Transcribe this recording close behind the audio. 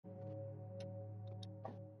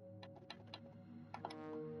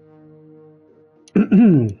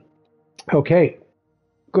Okay,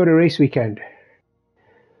 go to race weekend.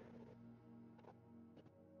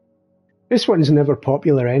 This one's never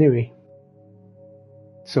popular anyway.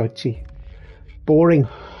 Sochi. Boring,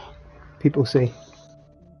 people say.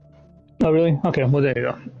 Oh, really? Okay, well, there you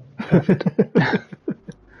go.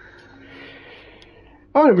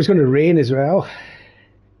 Oh, it was going to rain as well.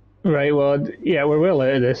 Right, well, yeah, we're well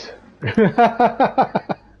out of this.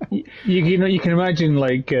 You can imagine,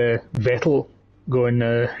 like, Vettel going,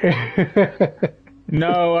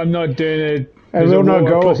 no, I'm not doing it. I will not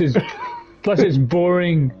go. Plus it's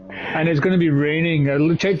boring, and it's going to be raining.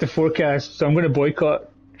 I checked the forecast, so I'm going to boycott.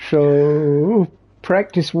 So,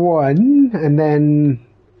 practice one, and then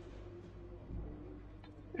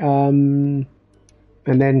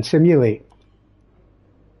simulate.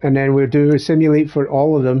 And then we'll do a simulate for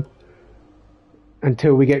all of them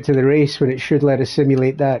until we get to the race, when it should let us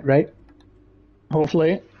simulate that, right?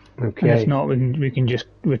 Hopefully. Okay. And if not, we can just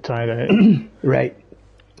retire out. Right.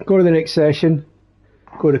 Go to the next session.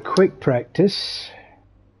 Go to quick practice.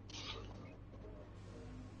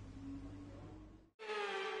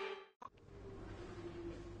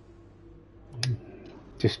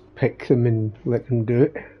 Just pick them and let them do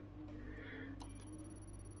it.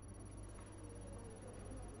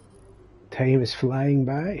 Time is flying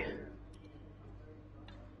by.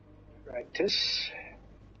 Practice.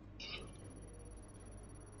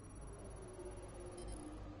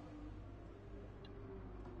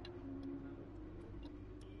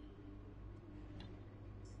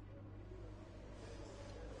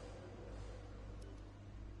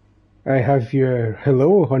 I have your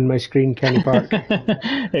hello on my screen, Kenny Park.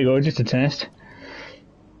 There you go, just a test.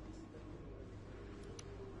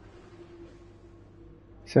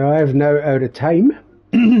 So I have now out of time.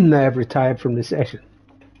 I have retired from the session.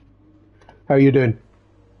 How are you doing?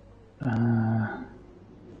 I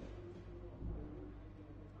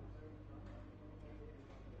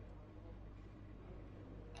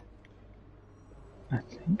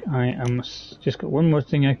think I am just got one more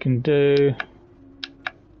thing I can do.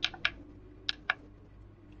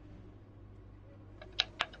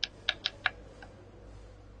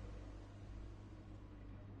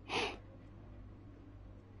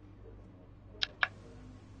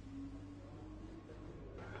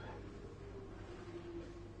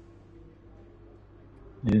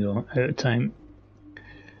 There you go, out of time.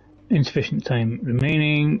 Insufficient time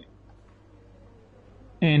remaining.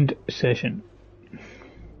 End session.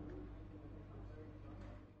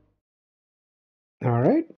 All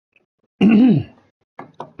right.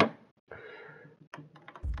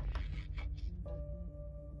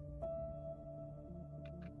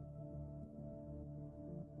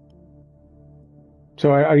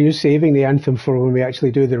 So are you saving the anthem for when we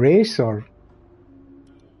actually do the race, or?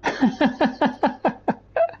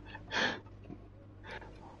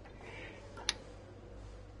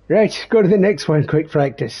 Right, go to the next one, quick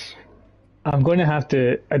practice. I'm going to have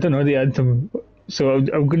to, I don't know the anthem, so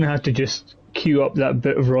I'm going to have to just cue up that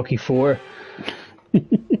bit of Rocky 4.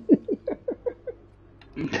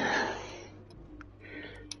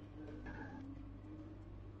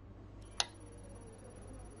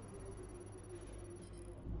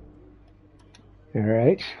 All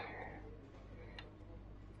right.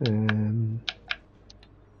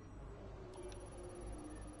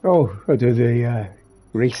 Oh, I'll do the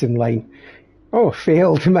racing line. Oh,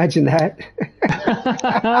 failed. Imagine that.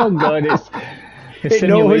 Oh God, the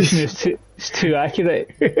simulation is too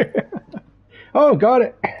accurate. Oh, got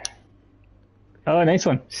it. Oh, nice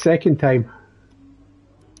one. Second time.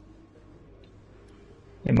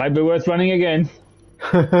 It might be worth running again.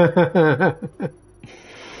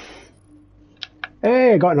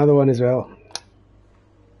 Hey, I got another one as well.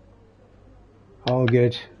 All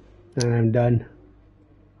good. And I'm done.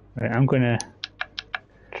 Right, I'm going to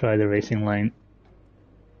try the racing line.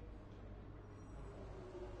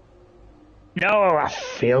 No, I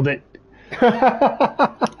failed it.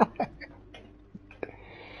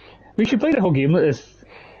 We should play the whole game like this.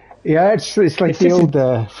 Yeah, it's like the old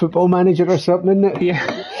Football Manager or something, isn't it?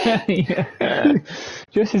 Yeah, yeah.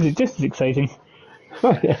 Just as exciting.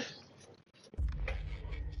 Oh, yeah.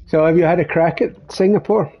 So, have you had a crack at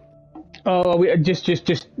Singapore? Oh, we just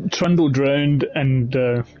trundled round and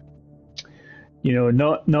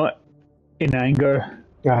not in anger.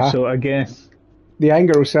 Uh-huh. So I guess the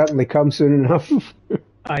anger will certainly come soon enough.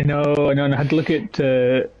 I know. And I had to look at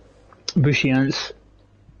Bushiant's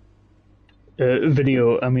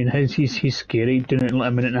video. I mean, he's scary, doing it in like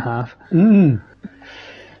a minute and a half.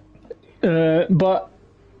 But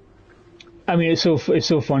I mean, it's so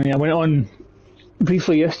funny. I went on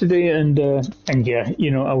briefly yesterday, and yeah,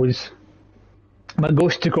 I was my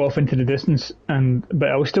ghost took off into the distance, but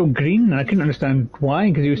I was still green, and I couldn't understand why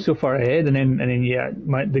because he was so far ahead. And then yeah,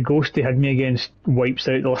 the ghost they had me against wipes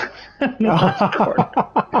out the last corner.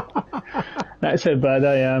 That's how bad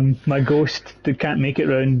I am. My ghost they can't make it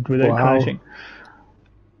round without crashing.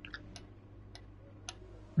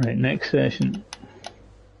 Right, next session.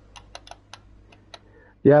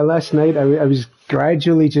 Yeah, last night I was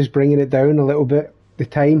gradually just bringing it down a little bit, the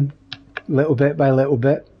time, little bit by little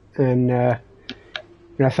bit, and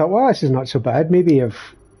I thought, well, this is not so bad. Maybe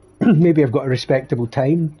I've got a respectable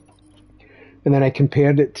time. And then I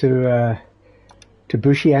compared it to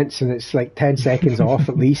Bushy Ants, and it's like 10 seconds off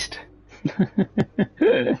at least.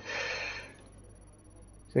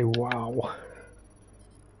 Say, wow.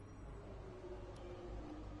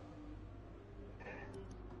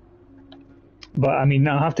 But I mean,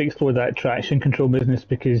 I'll have to explore that traction control business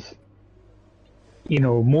because, you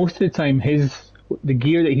know, most of the time the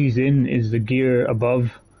gear that he's in is the gear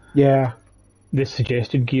above this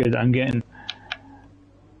suggested gear that I'm getting.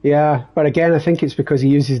 Yeah, but again, I think it's because he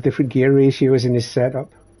uses different gear ratios in his setup.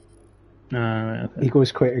 Okay. He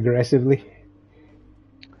goes quite aggressively.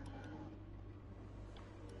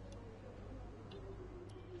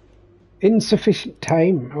 Insufficient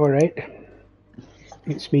time, alright.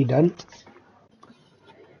 It's me done.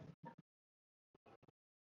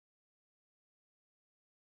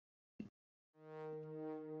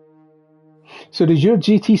 So did your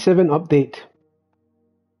GT7 update?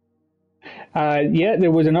 Yeah, there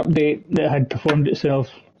was an update that had performed itself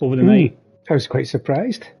over the night. I was quite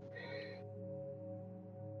surprised.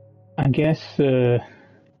 I guess there's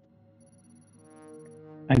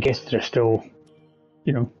still,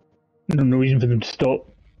 you know, no reason for them to stop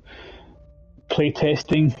play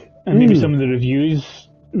testing, and maybe some of the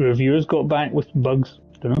reviewers got back with bugs.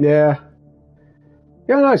 Don't know. Yeah,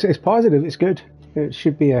 no, it's positive. It's good. It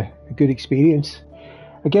should be a good experience.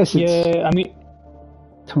 I guess it's... Yeah, I mean...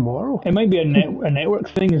 Tomorrow? It might be a network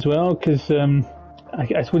thing as well, because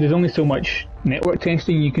I suppose there's only so much network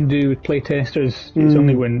testing you can do with play testers. It's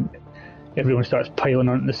only when everyone starts piling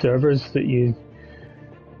onto the servers that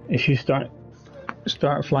issues start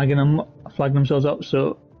flagging themselves up.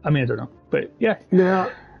 So, I mean, I don't know. But, yeah. Yeah.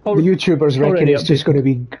 The YouTubers reckon it's just going to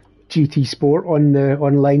be GT Sport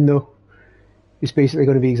online, though. It's basically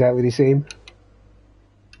going to be exactly the same.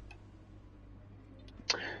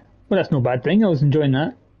 Well, that's no bad thing. I was enjoying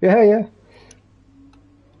that. Yeah.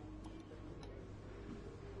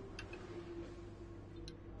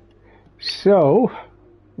 So,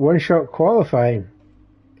 one-shot qualifying.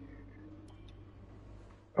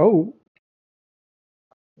 Oh.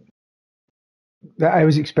 I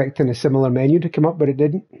was expecting a similar menu to come up, but it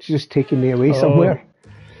didn't. It's just taking me away somewhere.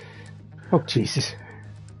 Oh, Jesus.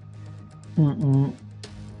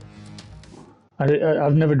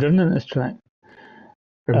 I've never driven in this track.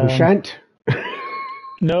 And we shan't.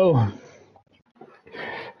 No.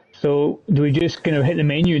 So, do we just kind of hit the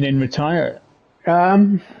menu and then retire? I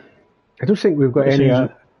don't think we've got any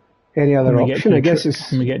other option. I guess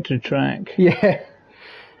it's... When we get to the track. Yeah.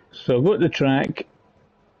 So, go to the track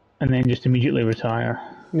and then just immediately retire.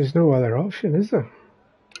 There's no other option, is there?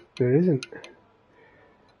 There isn't.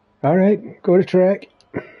 All right, go to track.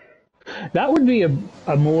 That would be a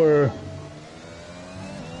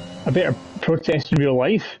better protest in real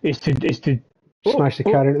life is to smash the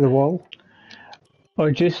car into the wall, or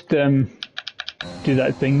just do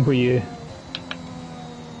that thing where you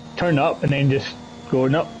turn up and then just go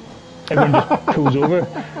no, everyone just pulls over.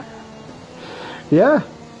 Yeah.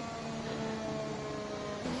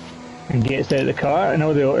 And gets out of the car, and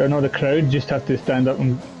all the crowd just have to stand up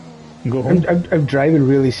and go home. I'm driving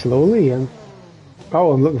really slowly, and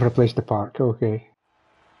I'm looking for a place to park. Okay.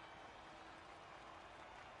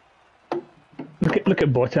 Look at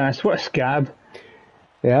Bottas. What a scab.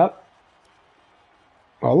 Yeah.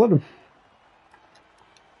 All of them.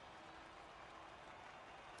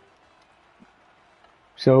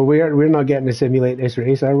 So we're not getting to simulate this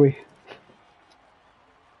race, are we?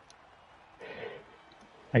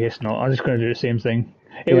 I guess not. I'm just going to do the same thing.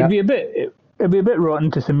 It'd be a bit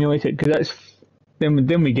rotten to simulate it because that's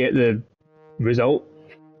then we get the result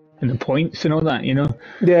and the points and all that, you know.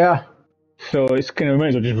 Yeah. So it's kind of might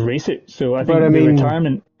as well just race it. So I think the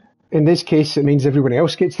retirement. In this case, it means everyone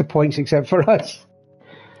else gets the points except for us.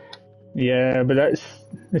 Yeah, but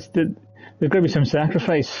there's got to be some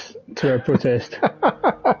sacrifice to our protest.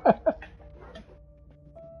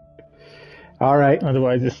 All right.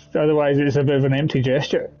 Otherwise it's a bit of an empty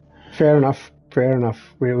gesture. Fair enough.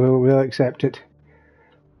 We'll accept it.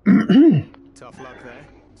 Tough luck there.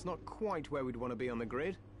 It's not quite where we'd want to be on the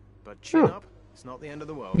grid, but chin up, It's not the end of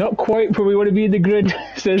the world. Not quite where we want to be in the grid,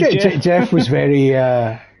 says Jeff. Jeff was very, he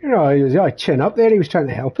was chin up there. He was trying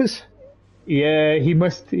to help us. Yeah,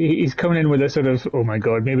 he's coming in with a sort of, oh my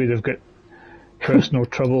god, maybe they've got personal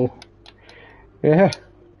trouble. Yeah,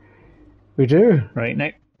 we do. Right,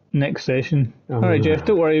 next session. All right, Jeff,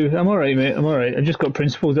 don't worry. I'm all right, mate. I'm all right. I've just got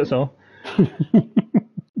principles, that's all.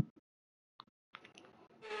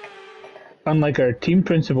 Unlike our team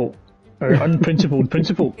principal, our unprincipled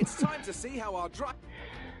principal. It's time to see how our drive.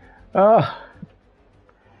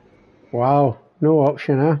 Wow, no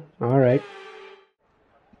option, huh? All right.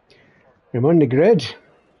 I'm on the grid.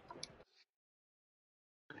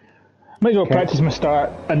 Might as well practice my start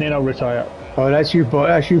and then I'll retire. Oh, that's you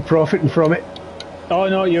profiting from it. Oh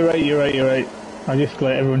no, you're right. I'll just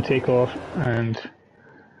let everyone take off and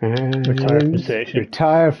retire from session.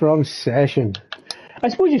 Retire from session. I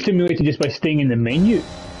suppose you simulate it just by staying in the menu.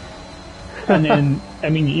 And then, I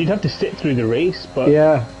mean, you'd have to sit through the race, but...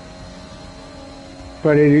 Yeah.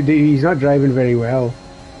 But he's not driving very well.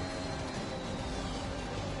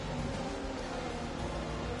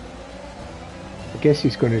 I guess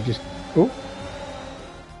he's going to just... Oh.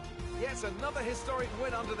 Yes, another historic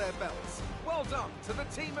win under their belts. Well done to the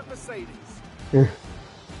team at Mercedes.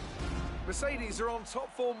 Mercedes are on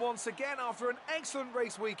top form once again after an excellent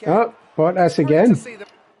race weekend. Oh, Bottas again.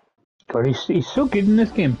 God, he's so good in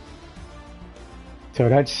this game. So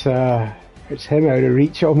it's him out of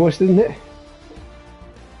reach almost, isn't it?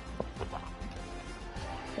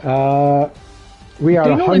 We are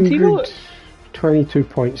 122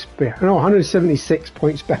 points behind. No, 176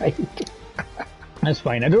 points behind. That's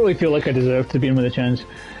fine. I don't really feel like I deserve to be in with a chance.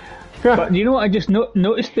 But you know what I just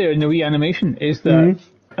noticed there in the wee animation is that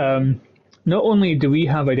not only do we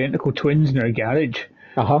have identical twins in our garage,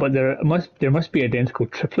 but there must be identical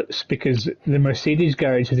triplets because the Mercedes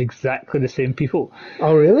garage has exactly the same people.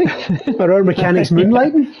 Oh really? Are our mechanics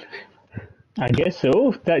moonlighting? I guess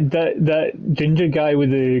so. That ginger guy with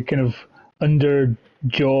the kind of under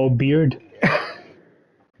jaw beard.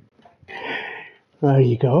 There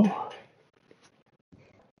you go.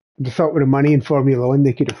 They thought with the money in Formula One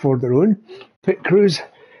they could afford their own pit crews.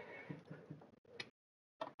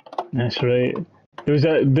 That's right. There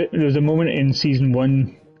was a moment in season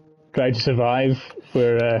 1, Drive to Survive,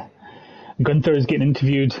 where Gunther is getting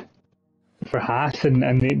interviewed for Haas, and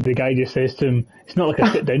the guy just says to him, "It's not like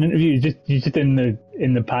a sit down interview. You just in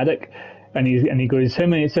the paddock," and he goes, "How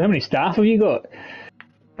many staff have you got?"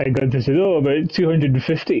 And Gunther says, "Oh, about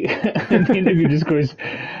 250." And the interview just goes,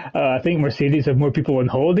 "I think Mercedes have more people on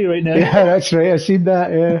holiday right now." Yeah, that's right. I seen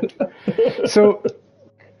that. Yeah. So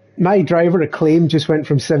my driver acclaim just went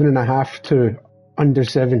from 7.5 to under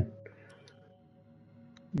 7.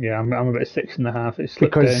 Yeah, I'm about 6.5. It slipped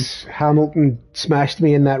because down. Hamilton smashed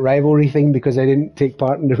me in that rivalry thing because I didn't take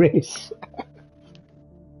part in the race.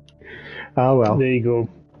 Oh well. There you go.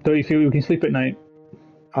 Don't you feel you can sleep at night?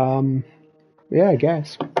 Yeah, I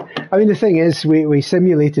guess. I mean, the thing is, we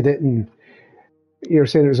simulated it, and you're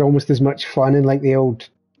saying it was almost as much fun in like the old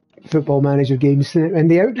Football Manager games, and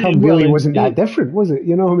the outcome really wasn't that different, was it?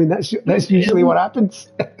 You know, I mean, that's usually what happens.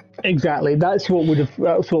 Exactly. That's what would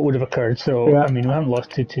have occurred. So yeah. I mean, we haven't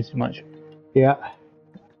lost too much. Yeah.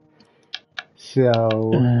 So.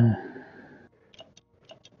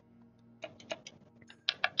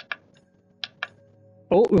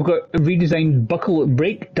 Oh, we've got redesigned buckle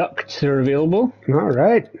brake ducts are available. All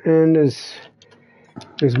right, and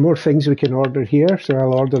there's more things we can order here, so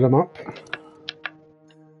I'll order them up.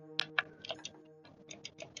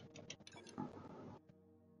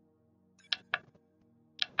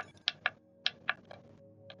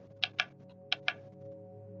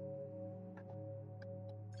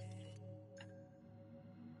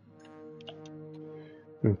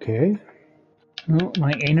 Okay. Oh,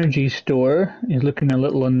 my energy store is looking a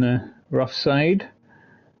little on the rough side.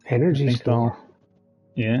 Energy store?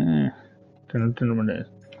 Yeah. Don't know what it is.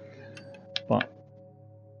 But...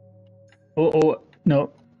 Oh,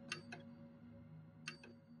 no.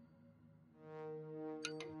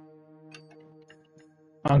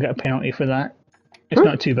 I'll get a penalty for that. It's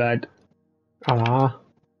not too bad. Ah.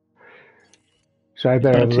 So I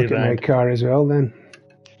better look at my car as well then.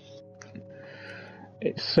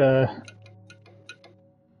 It's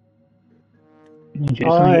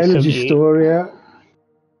energy store, yeah.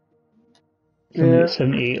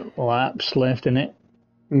 78 laps left in it.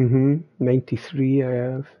 93 I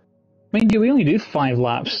have. Mind you, we only do 5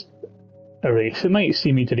 laps a race. It might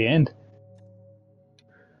see me to the end.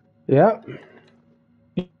 Yeah.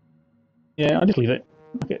 Yeah, I'll just leave it.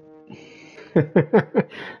 Okay.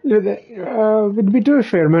 We do a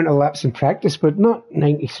fair amount of laps in practice, but not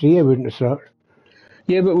 93, I wouldn't have thought.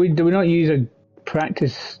 Yeah, but do we not use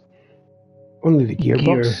practice Only the gear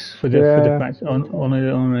gearbox. for the practice. Only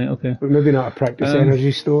the right. Okay. But maybe not a practice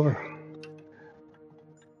energy store.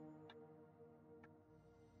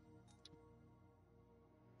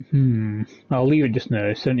 I'll leave it just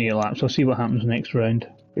now. 78 laps. I'll see what happens next round.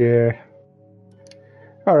 Yeah.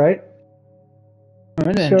 All right. All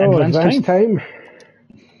right then. So Advanced time.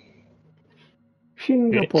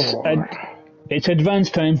 Singapore. It's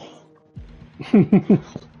advanced time.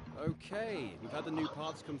 Okay, we've had the new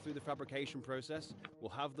parts come through the fabrication process.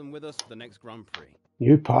 We'll have them with us for the next Grand Prix.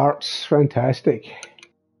 New parts, fantastic.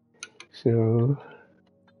 So,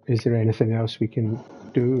 is there anything else we can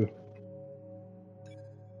do?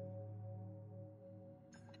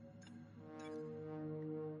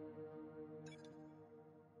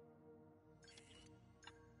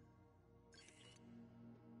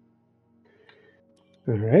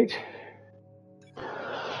 All right.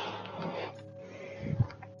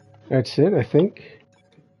 That's it, I think.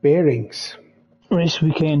 Bearings. Race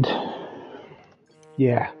weekend.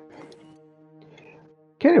 Yeah.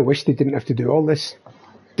 Kind of wish they didn't have to do all this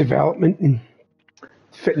development and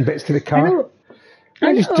fitting bits to the car.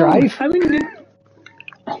 I just drive. I mean,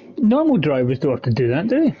 normal drivers don't have to do that,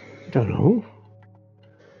 do they? Don't know.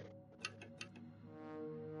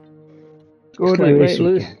 Go It's to like, race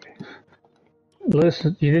right, weekend. Lewis,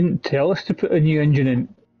 you didn't tell us to put a new engine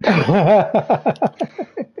in.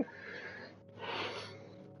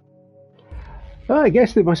 Well, I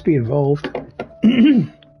guess they must be involved.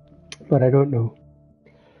 But I don't know.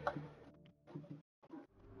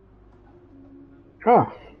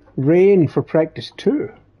 Rain for practice 2.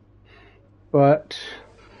 But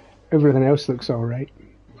everything else looks alright.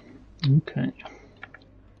 Okay.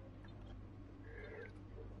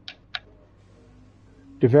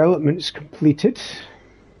 Development's completed.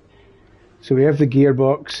 So we have the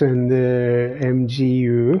gearbox and the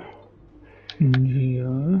MGU.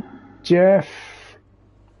 Yeah. Jeff,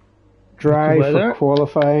 drive for Weather.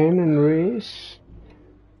 qualifying and race.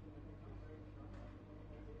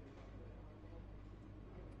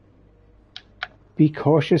 Be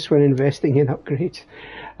cautious when investing in upgrades.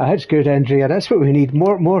 That's good, Andrea. That's what we need.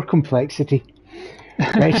 More complexity.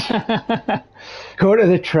 Right. Go to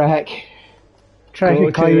the track. Track Go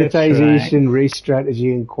to the acclimatization, race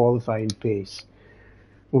strategy, and qualifying pace.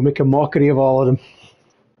 We'll make a mockery of all of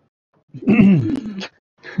them.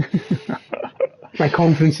 My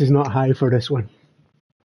confidence is not high for this one.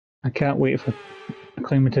 I can't wait for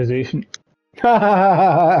acclimatization.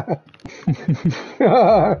 I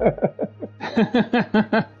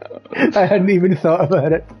hadn't even thought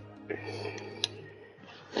about it.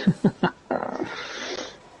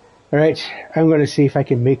 Alright, I'm going to see if I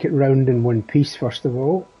can make it round in one piece first of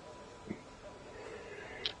all.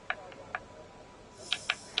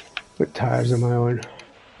 What tyres am I on?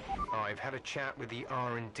 I've had a chat with the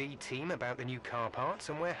R&D team about the new car parts,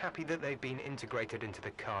 and we're happy that they've been integrated into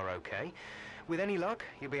the car okay. With any luck,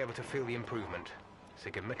 you'll be able to feel the improvement. So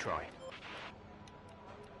give them a try.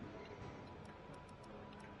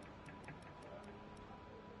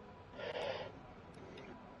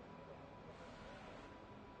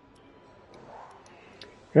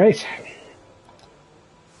 Right.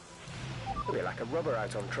 We're like a rubber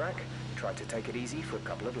out on track. Try to take it easy for a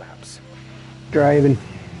couple of laps. Driving.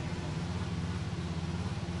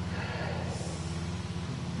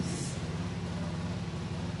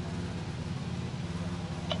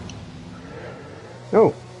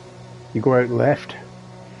 Oh, you go out left.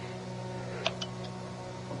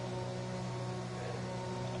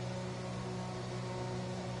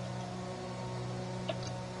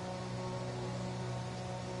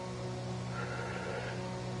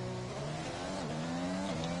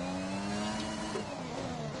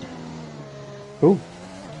 Oh.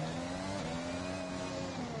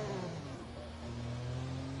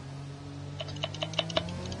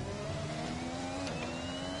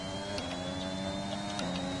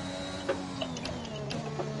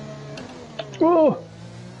 Oh,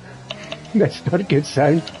 that's not a good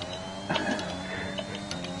sound.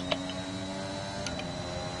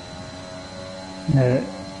 Now,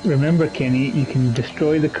 remember, Kenny, you can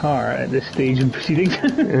destroy the car at this stage in proceedings.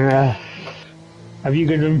 Have you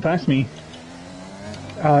driven past me?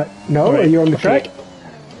 No, Right, are you on the okay. track?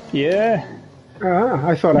 Yeah.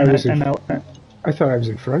 I thought I was in. And I thought I was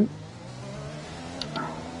in front.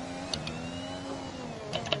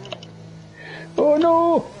 oh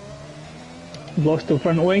no! Lost the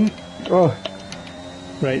front wing. Oh,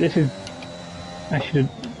 Right, this is. I should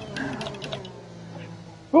have.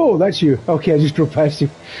 oh, that's you. Okay, I just drove past you.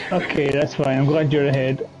 Okay, that's fine. I'm glad you're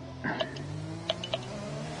ahead.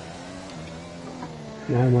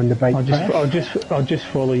 Now I'm on the bike path. I'll just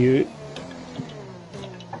follow you.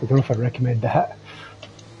 I don't know if I'd recommend that.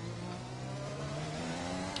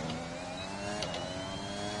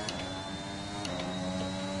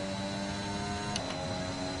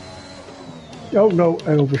 Oh no,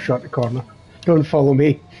 I overshot the corner. Don't follow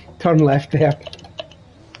me. Turn left there.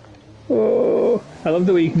 Oh, I love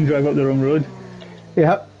the way you can drive up the wrong road.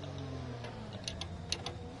 Yeah.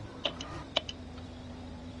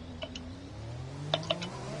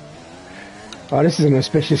 Oh, this is an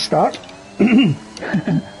auspicious start.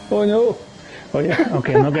 Oh no! Oh yeah.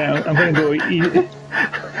 Okay, I'm gonna go. I'm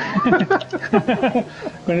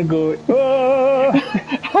gonna go.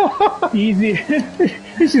 Oh, easy.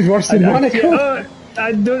 This is worse than Monaco.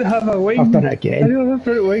 I don't have a wing. I've done it I again. don't have a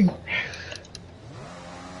front wing.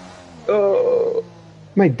 Oh.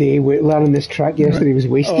 My day learning this track yesterday was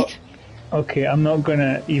wasted. Okay, I'm not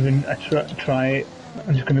gonna even try it.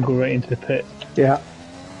 I'm just gonna go right into the pit Yeah.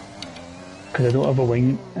 because I don't have a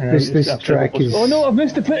wing. And This track is... Oh no! I've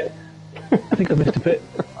missed the pit. I think I missed the pit.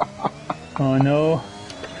 Oh no!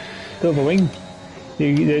 Don't have a wing.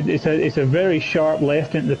 It's a very sharp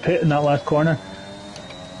left into the pit in that last corner.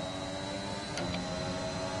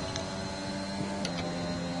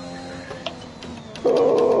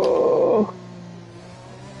 Oh!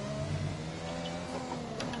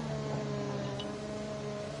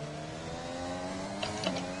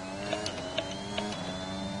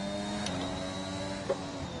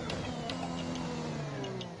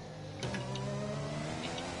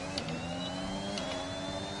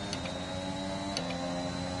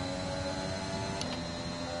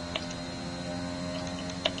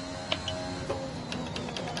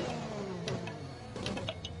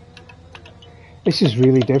 This is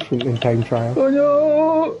really different than time trial. Oh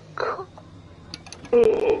no!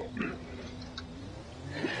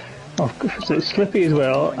 Oh, so it's slippy as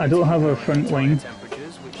well. I don't have a front wing.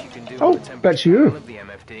 Oh, that's you.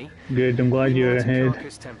 Good, I'm glad you're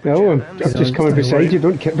ahead. No, I'm just coming beside you.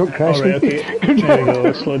 Don't crash Alright, me. okay. There we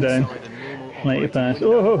go, slow down. Let you pass.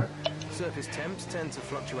 Oh! Surface temps tend to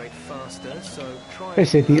fluctuate faster, so try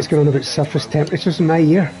This idiot's going on about surface temperatures in my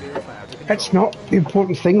ear. It's not the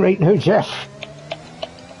important thing right now, Jeff.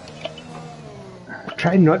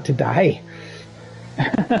 Try not to die.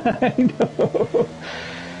 I know.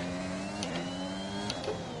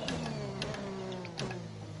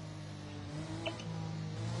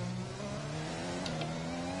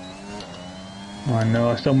 Oh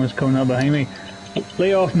no, someone's coming up behind me.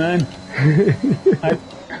 Lay off, man.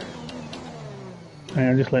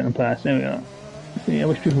 I'm just letting them pass. There we go. See, I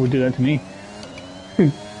wish people would do that to me.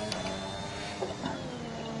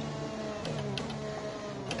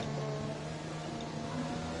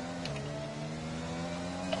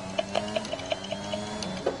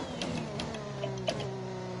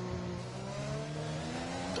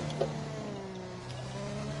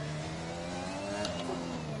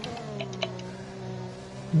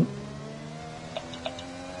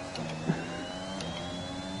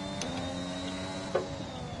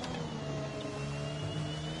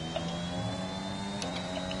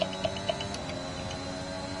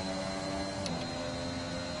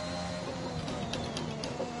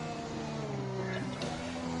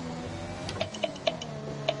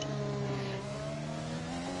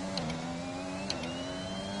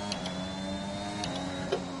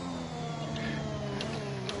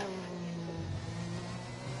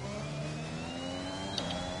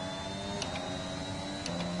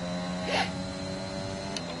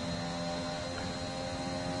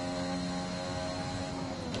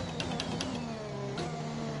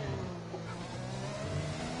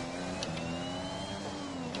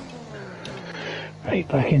 Right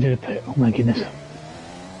back into the pit. Oh my goodness.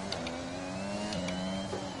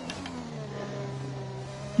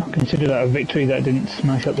 I'll consider that a victory that didn't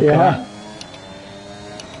smash up the car.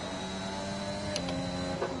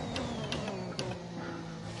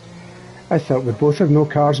 I thought we'd both have no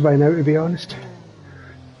cars by now, to be honest.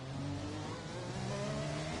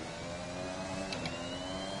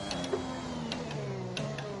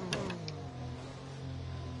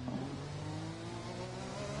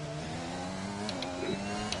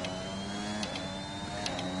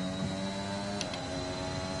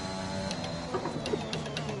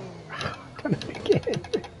 Done it again.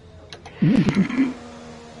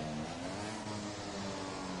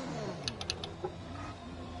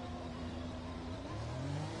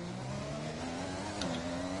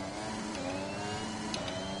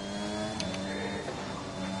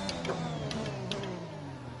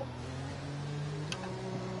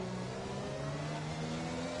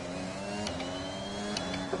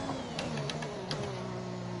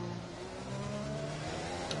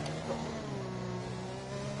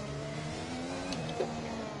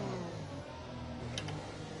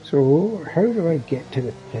 So, how do I get to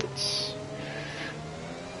the pits?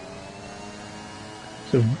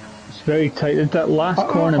 So it's very tight. There's that last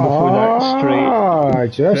corner before that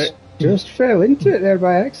straight. I just fell into it there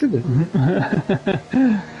by accident.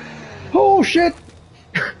 Oh shit!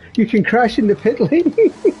 You can crash in the pit lane.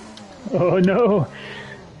 Oh no!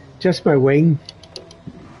 Just my wing.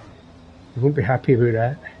 I won't be happy about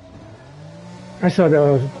that. I thought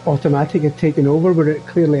automatic had taken over, but it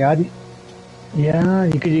clearly hadn't. Yeah,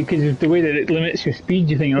 because the way that it limits your speed,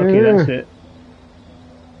 you think, okay, Yeah. that's it.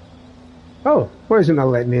 Oh, why isn't it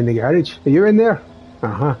letting me in the garage? Are you in there?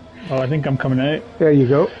 Uh-huh. Oh, I think I'm coming out There you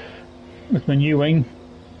go. with my new wing.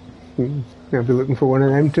 I'll be looking for one of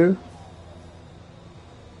them too.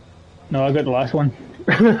 No, I got the last one.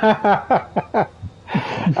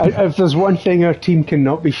 If there's one thing our team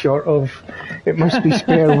cannot be short of, it must be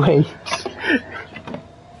spare wings.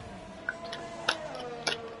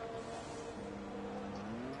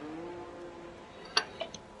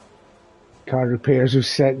 Car repairs have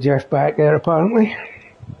set Jeff back there apparently.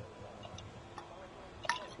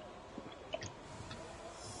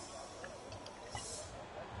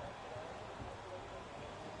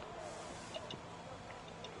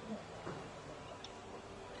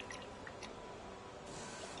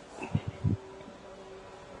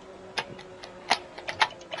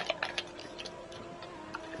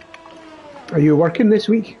 Are you working this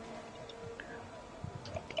week?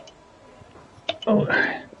 Oh,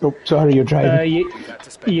 Oh, sorry, you're driving.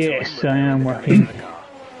 yes, I am working.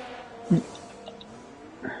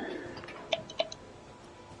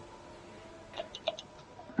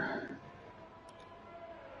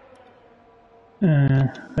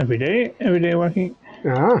 Every day working.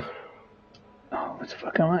 Ah, Oh, what the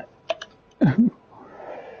fuck am I?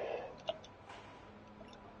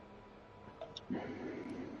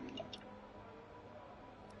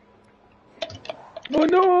 Oh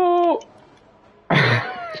no!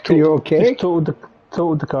 are you okay? Just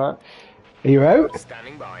totaled the car. Are you out?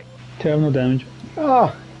 Standing by. Terminal damage.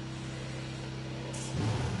 Oh,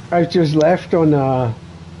 I've just left on I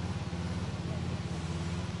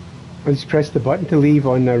just pressed the button to leave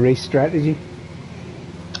on race strategy.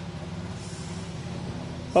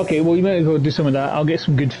 Okay, well you might as well do some of that. I'll get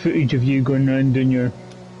some good footage of you going around doing your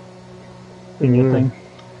thing.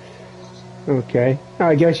 Okay.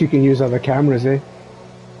 I guess you can use other cameras, eh?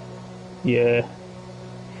 Yeah.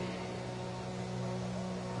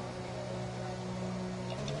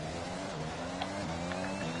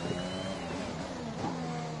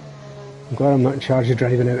 I'm glad I'm not in charge of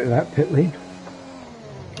driving out of that pit lane.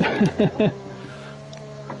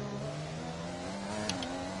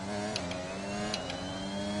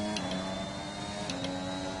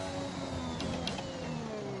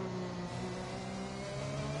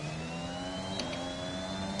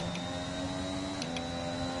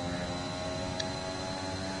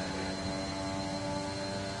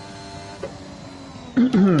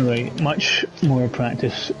 Right, much more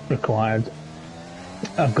practice required.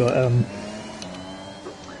 I've got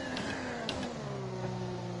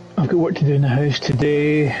work to do in the house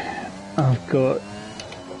today. I've got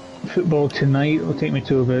football tonight. It'll take me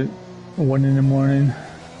to about 1 in the morning.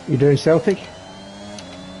 You doing Celtic?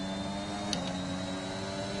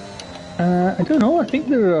 I don't know. I think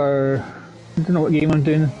there are. I don't know what game I'm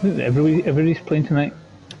doing. I think everybody's playing tonight.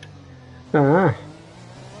 Ah.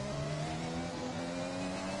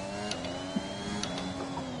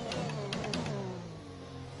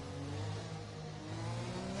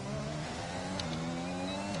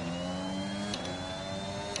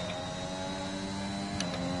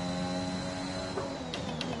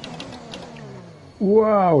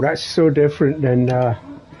 Wow, that's so different than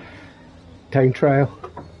time trial.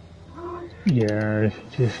 Yeah,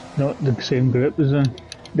 it's just not the same grip as a.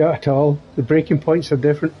 Not at all. The braking points are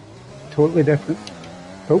different. Totally different.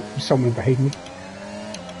 Oh, there's someone behind me.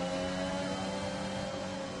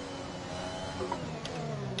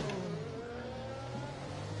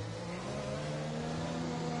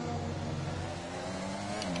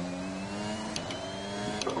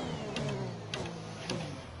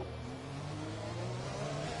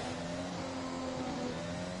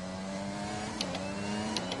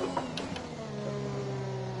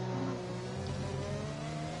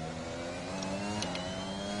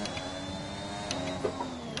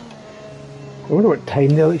 I wonder what time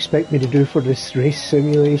they'll expect me to do for this race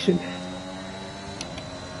simulation.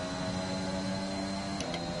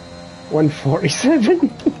 1:47.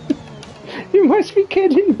 You must be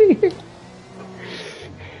kidding me.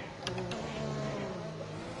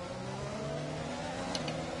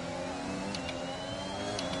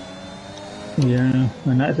 Yeah,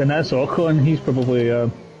 and that's Ocon. He's probably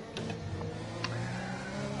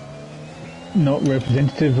not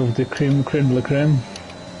representative of the creme de la creme.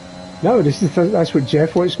 No, that's what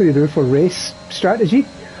Jeff wants me to do for race strategy.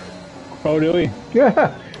 Oh, really?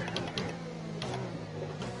 Yeah.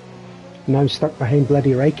 Now I'm stuck behind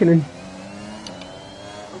bloody Raikkonen.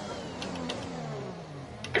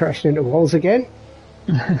 Crashing into walls again.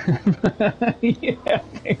 Yeah.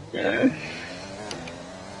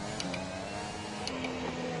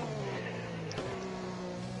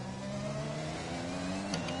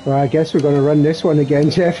 Well, I guess we're going to run this one again,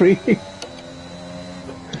 Jeffrey.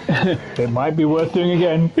 It might be worth doing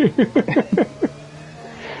again.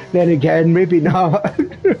 Then again, maybe not.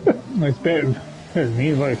 It's better.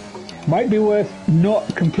 Like, might be worth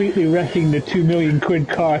not completely wrecking the 2 million quid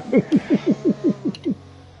car.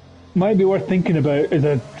 Might be worth thinking about as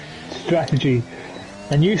a strategy.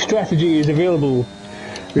 A new strategy is available.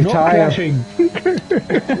 Retire. Not crashing.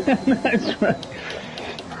 That's right.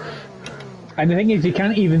 And the thing is, you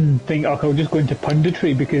can't even think, oh, I'll just go into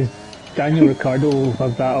punditry because Daniel Ricciardo will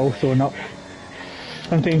have that also. And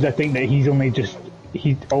sometimes I think that he's only just,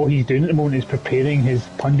 all he's doing at the moment is preparing his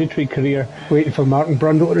punditry career. Waiting for Martin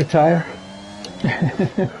Brundle to retire.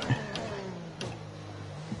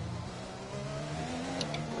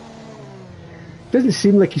 Doesn't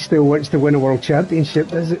seem like he still wants to win a world championship,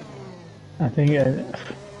 does it? I think That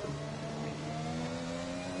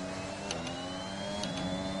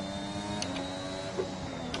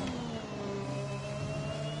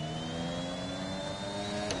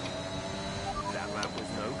lap was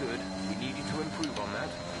no good. We needed to improve on that.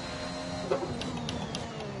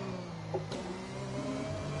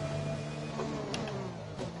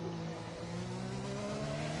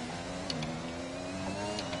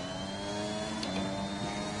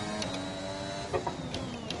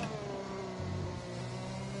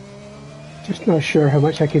 Just not sure how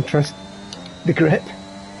much I can trust the grip.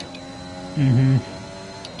 Mm-hmm.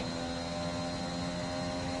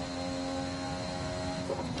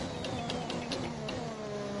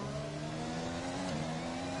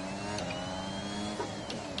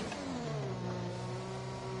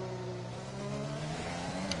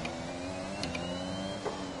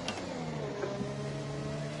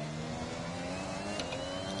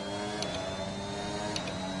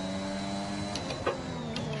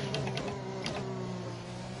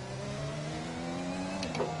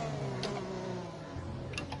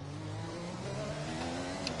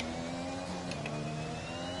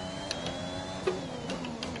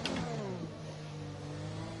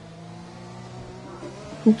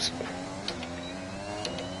 Oops.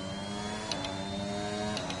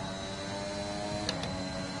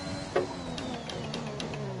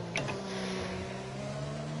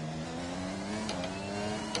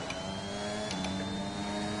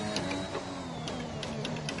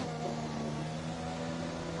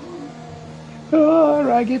 Oh,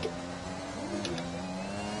 ragged.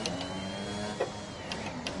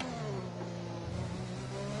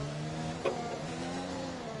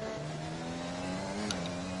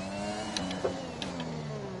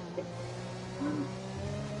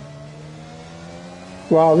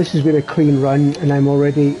 Wow, this has been a clean run and I'm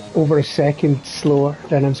already over a second slower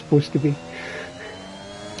than I'm supposed to be.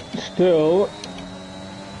 Still,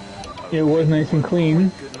 it was nice and clean.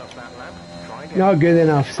 Good enough that lap. Try again. Not good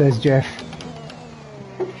enough, says Jeff.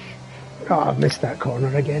 Oh, I've missed that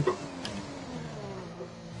corner again.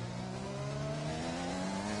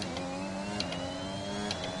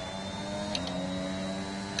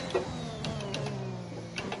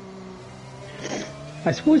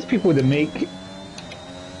 I suppose people that make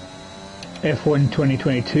F1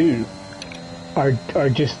 2022 are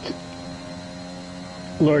just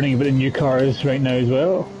learning about the new cars right now as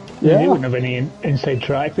well. Yeah. They wouldn't have any inside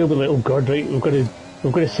track. They'll be like, oh god, right, we've got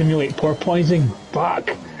to simulate porpoising.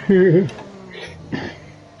 Fuck.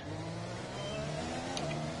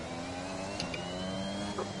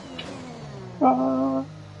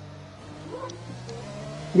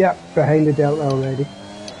 Yeah, behind the Delta already.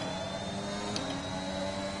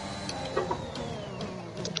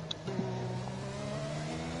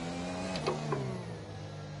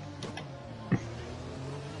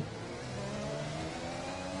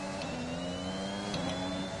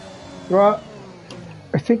 Well,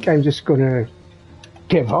 I think I'm just going to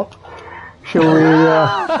give up. Shall we?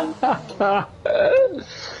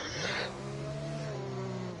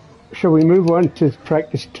 Shall we move on to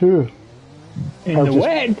practice 2? In I'll the just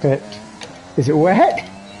wet. pit. Is it wet?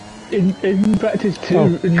 In practice 2 Oh,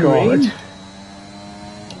 in the God. rain.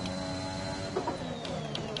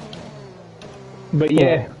 But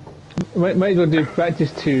yeah, might as well do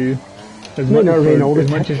practice 2 as May not rain all the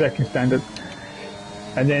much time. as I can stand it.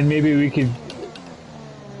 And then maybe we could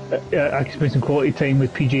I could spend some quality time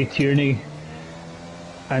with PJ Tierney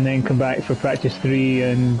and then come back for practice 3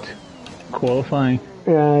 and qualifying.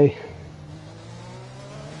 Aye.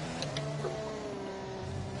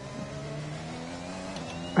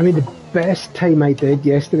 I mean, the best time I did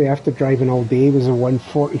yesterday after driving all day was a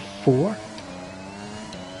 144.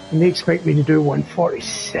 And they expect me to do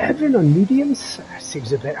 147 on mediums?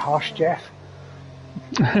 Seems a bit harsh, Jeff.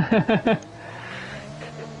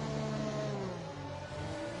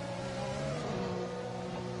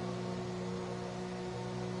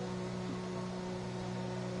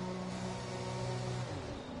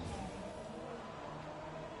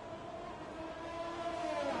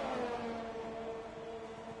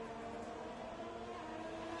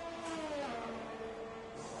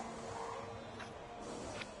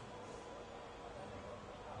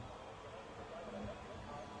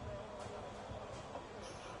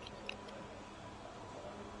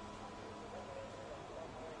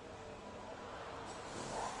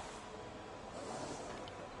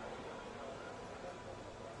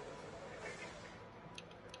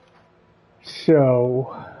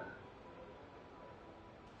 So,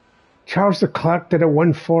 Charles Leclerc did a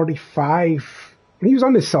 145. He was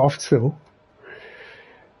on the softs though.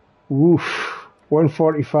 Oof.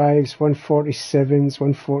 145s, 147s,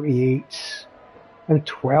 148s. I'm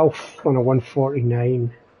 12th on a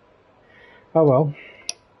 149. Oh well.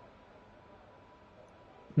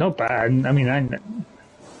 Not bad. I mean,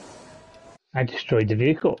 I destroyed the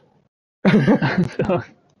vehicle. So,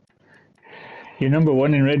 you're number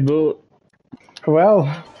 1 in Red Bull. Well,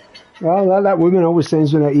 that woman always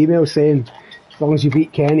sends me an email saying, as long as you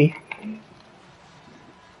beat Kenny.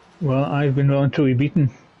 Well, I've been well and truly beaten.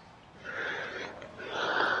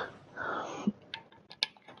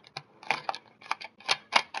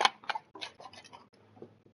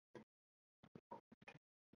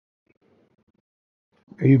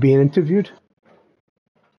 Are you being interviewed?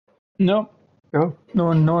 No. No? No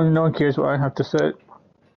one cares what I have to say.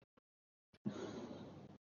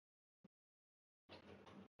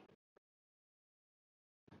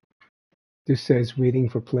 Just says waiting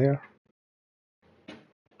for player.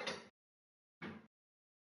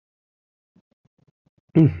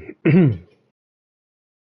 Good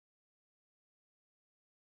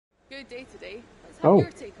day today. Let's have your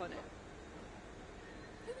take on it.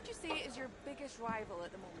 Who would you say is your biggest rival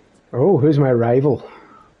at the moment? Oh, who's my rival?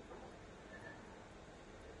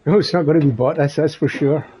 No, it's not going to be Bottas, that's for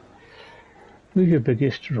sure. Who's your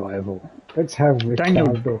biggest rival? Let's have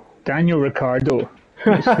Ricciardo. Daniel Ricciardo.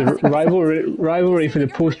 It's the rivalry for the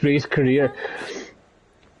post-race career.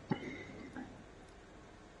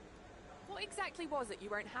 What exactly was it you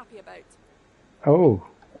weren't happy about? Oh.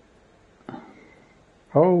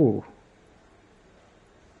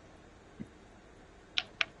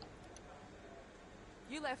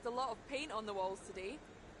 You left a lot of paint on the walls today.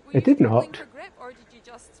 Were I you did struggling not. for grip, or did you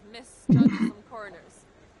just misjudge some corners?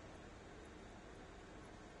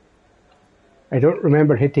 I don't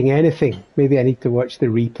remember hitting anything. Maybe I need to watch the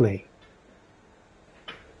replay.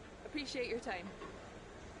 Appreciate your time.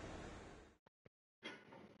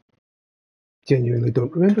 Genuinely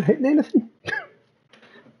don't remember hitting anything.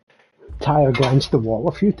 Tyre glanced the wall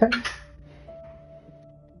a few times.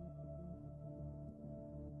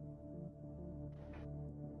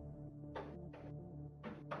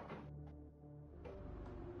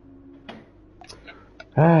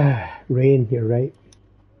 Ah, rain, you're right.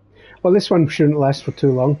 Well, this one shouldn't last for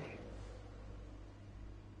too long.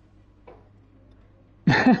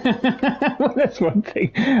 Well, that's one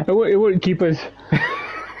thing. It won't keep us.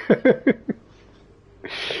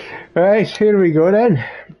 Right, here we go then.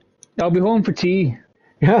 I'll be home for tea.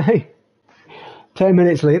 Aye. 10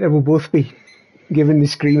 minutes later, we'll both be giving the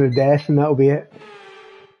scream of death, and that'll be it.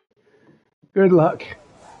 Good luck.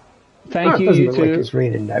 Thank you. It doesn't You look like too. it's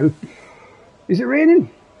raining now. Is it raining?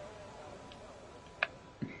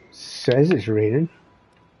 Says it's raining.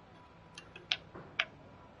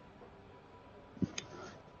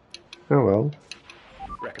 Oh well.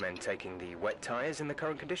 Recommend taking the wet tyres in the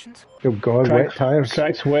current conditions? Oh god, wet tyres.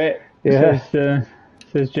 Track's wet. Yeah.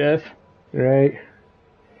 Says Jeff. Right.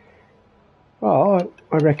 Well,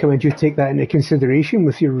 I recommend you take that into consideration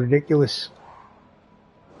with your ridiculous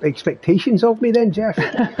expectations of me then, Jeff.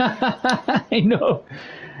 I know.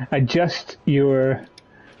 Adjust your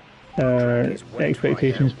These wet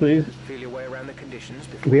expectations, right please. now. Feel your way around the conditions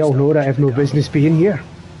before We you all start know that I pushing have no the car. business being here.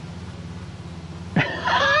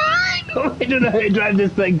 I don't know how to drive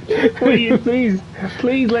this thing. Please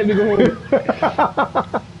let me go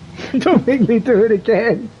home. Don't make me do it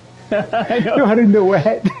again. I know. Not in the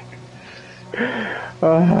wet.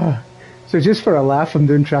 So just for a laugh, I'm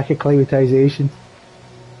doing track acclimatization.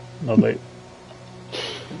 Lovely.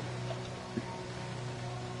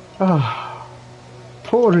 Ah,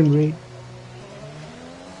 pouring rain.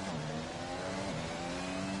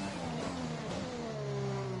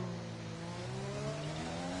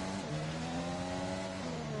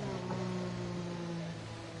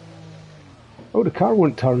 Oh, the car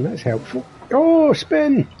won't turn, that's helpful. Oh,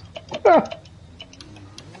 spin! Ah.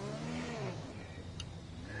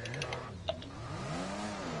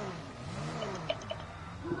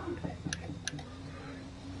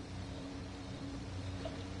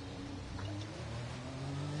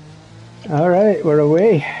 Alright, we're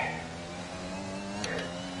away.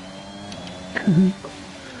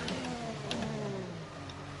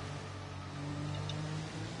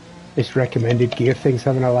 This recommended gear thing's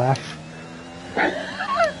having a laugh.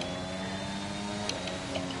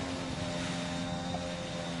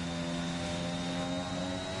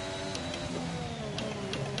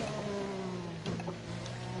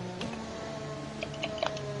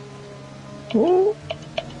 Oh.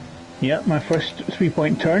 Yeah, my first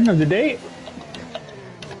 3-point turn of the day.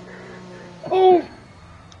 Oh!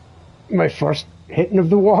 My first hitting of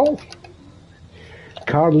the wall.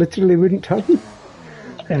 Car literally wouldn't turn.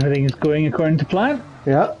 Everything is going according to plan.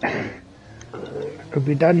 Yeah. I'll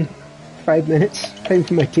be done. 5 minutes. Time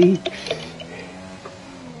for my tea.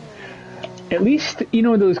 At least, you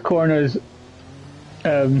know those corners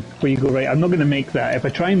where you go, right, I'm not going to make that. If I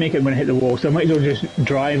try and make it, I'm going to hit the wall. So I might as well just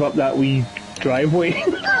drive up that wee driveway.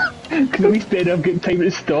 Because at least then I've got time to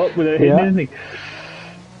stop without hitting anything.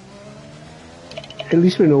 At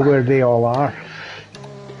least we know where they all are.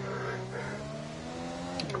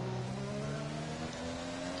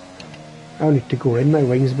 I need to go in, my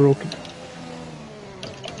wing's broken.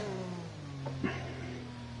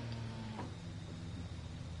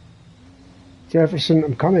 Jefferson,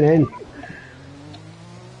 I'm coming in.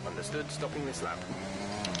 Understood, stopping this lap.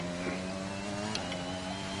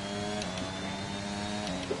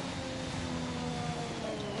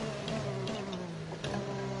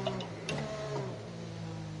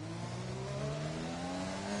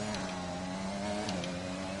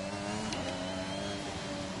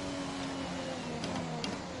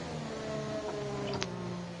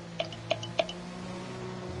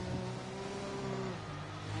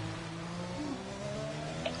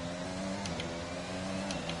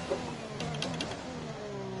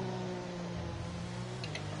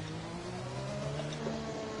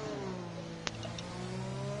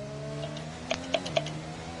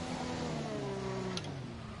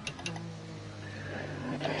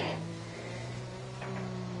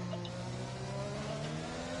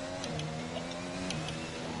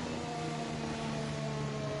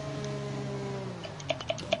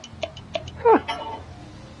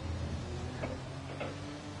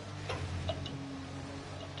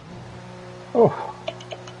 Oh,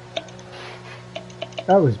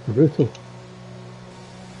 that was brutal.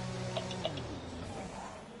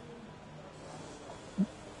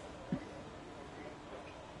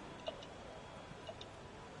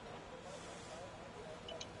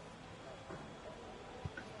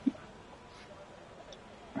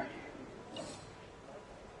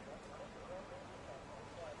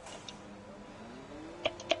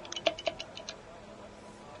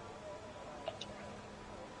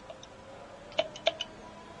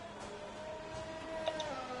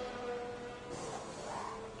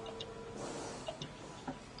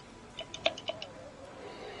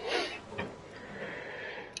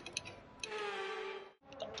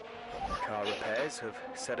 Car repairs have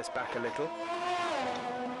set us back a little.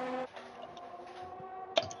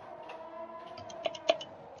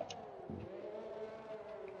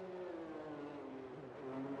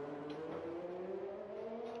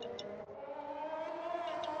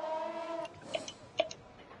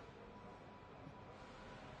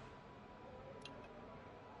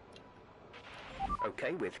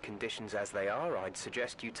 Okay, with conditions as they are, I'd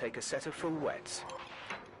suggest you take a set of full wets.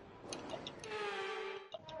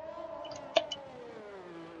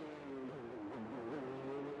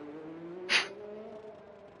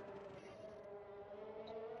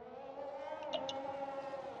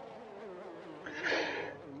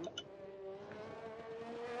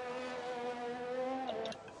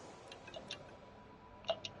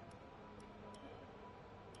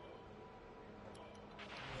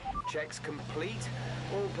 Checks complete.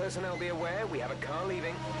 All personnel be aware, we have a car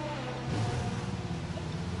leaving.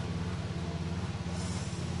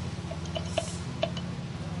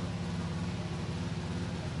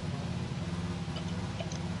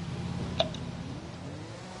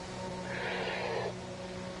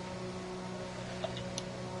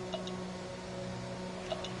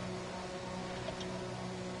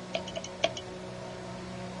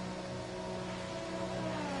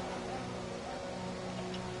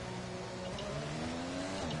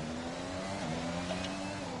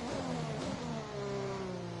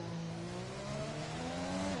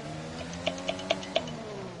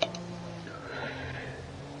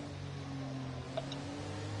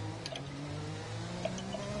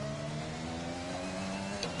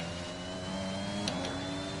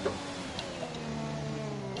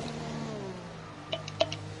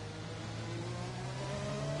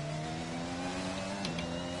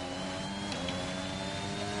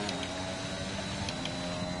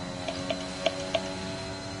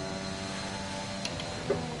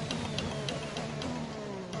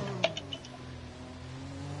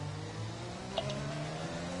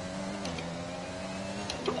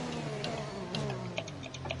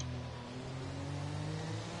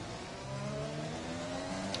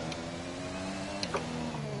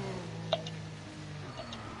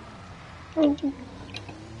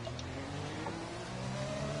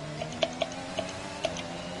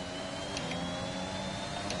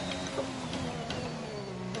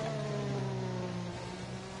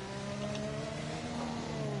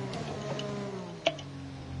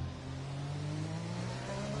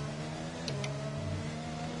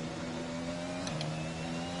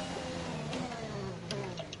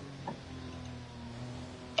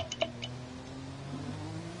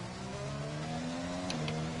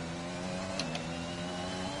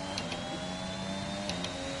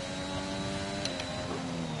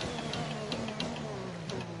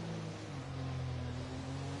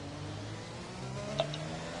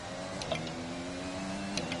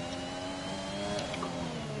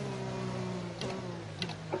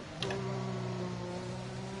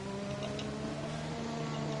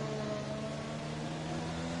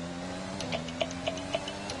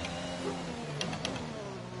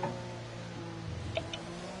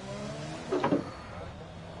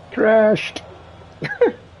 Crashed.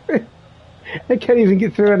 I can't even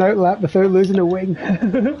get through an outlap without losing a wing.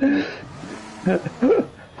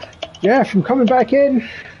 Jeff, I'm coming back in.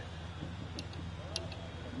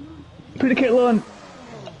 Put the kettle on.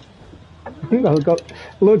 I've got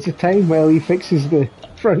loads of time while he fixes the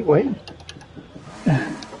front wing.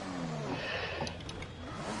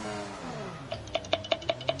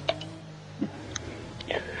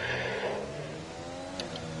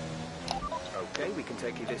 Okay, we can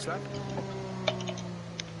take you this lap.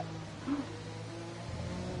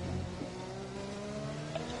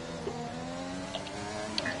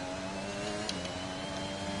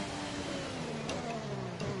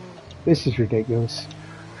 This is ridiculous.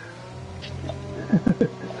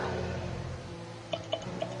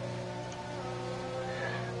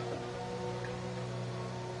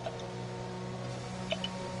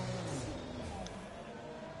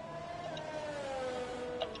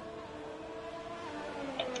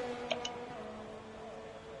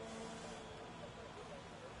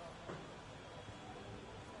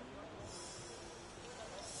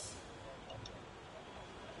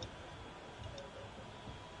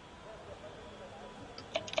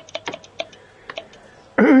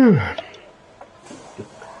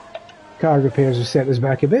 Car repairs have set us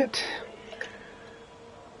back a bit.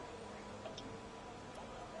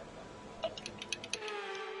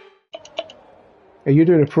 Are you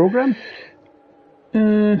doing a program?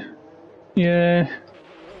 Yeah.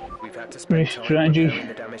 We've had to spend time Strategy. repairing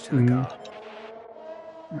the damage to the car.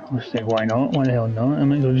 I'll say why not? Why the hell not? I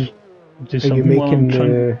might as well just do Are you something while I'm making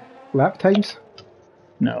trying. the lap times?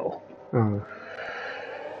 No. Oh.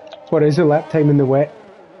 What is the lap time in the wet?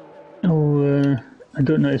 Oh, I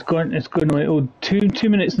don't know. It's going like 2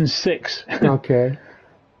 minutes and 6. Okay.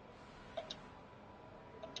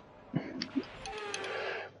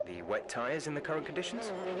 The wet tyres in the current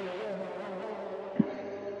conditions?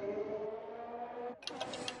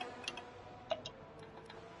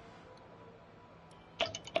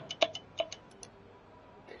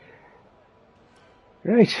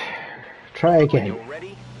 Right. Try When again. you're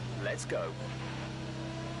ready, let's go.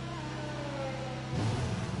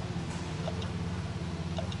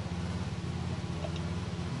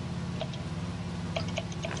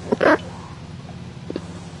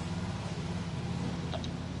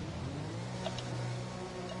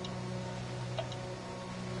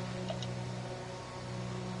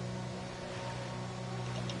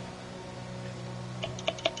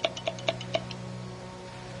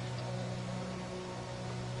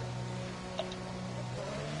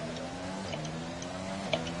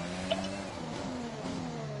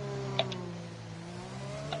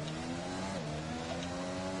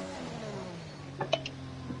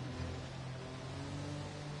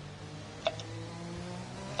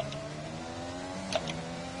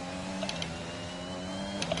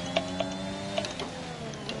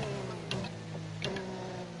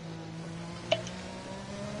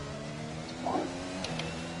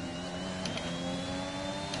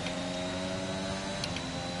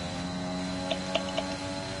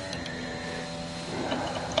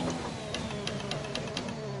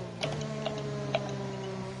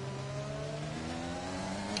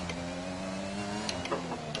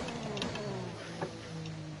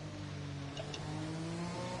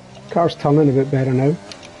 Car's turning a bit better now.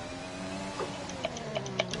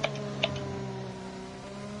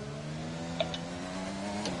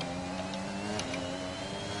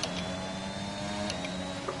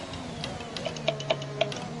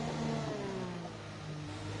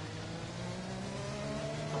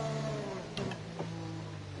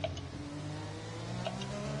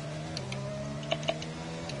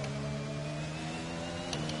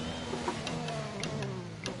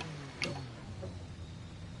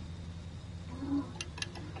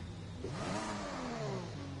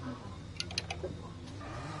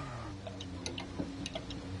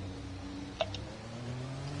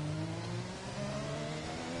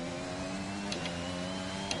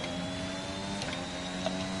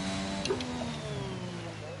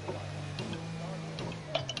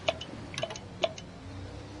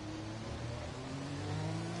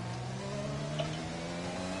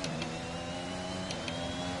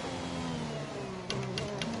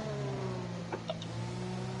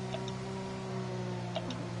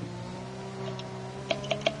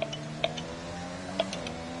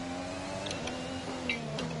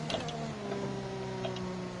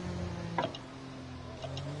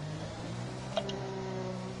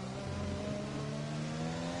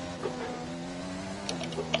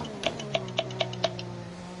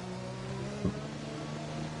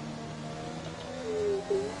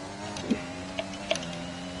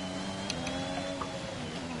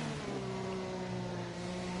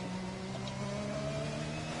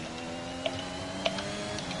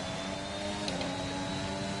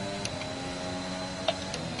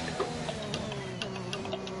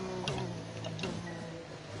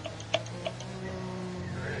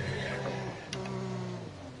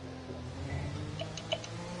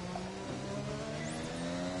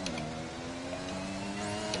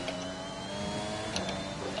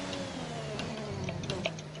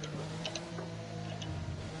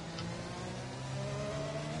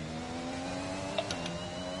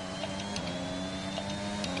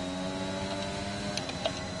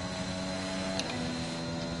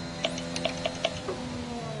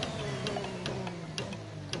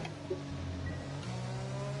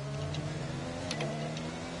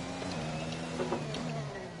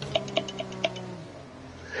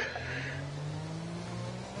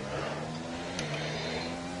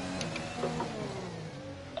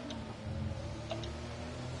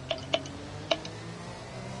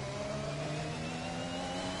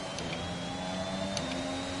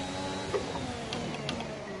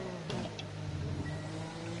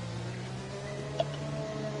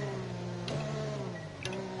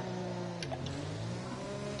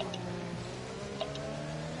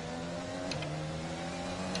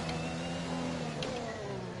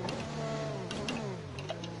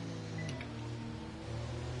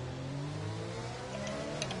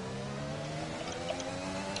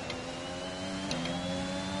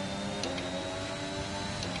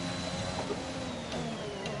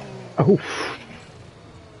 Oh.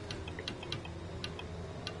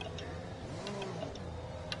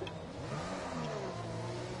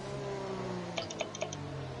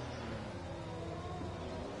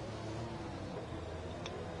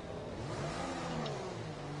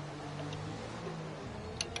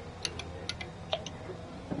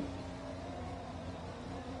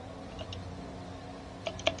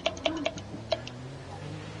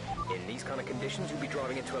 In these kind of conditions, you'll be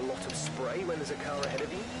driving into a lot of spray when there's a car ahead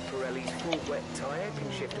of you. Pirelli's full wet tyre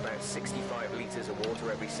can shift about 65 litres of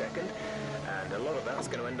water every second, and a lot of that's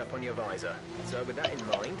going to end up on your visor. So with that in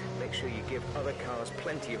mind, make sure you give other cars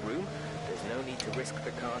plenty of room. There's no need to risk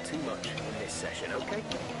the car too much in this session, okay?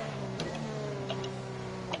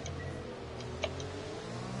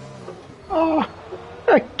 Oh,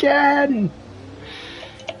 again!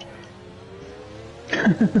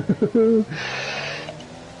 Ooh.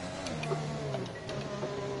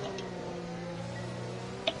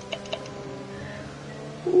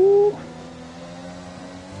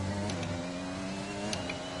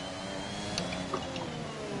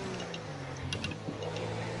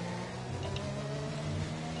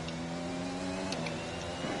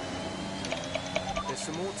 There's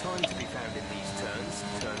some more time to be found in these turns.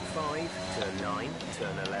 Turn 5, turn 9,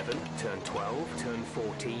 turn 11, turn 12, turn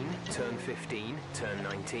 14, turn 15, turn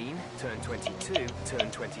 19, turn 22,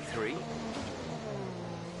 turn 23.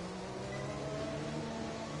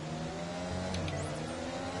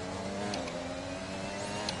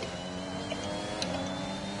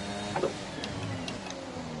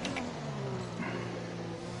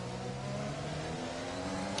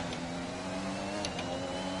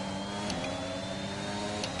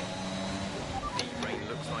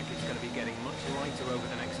 It's going to be getting much lighter over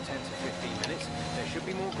the next 10 to 15 minutes. There should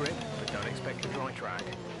be more grip, but don't expect a dry track.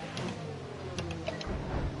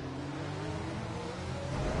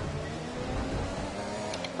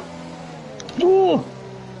 Oh!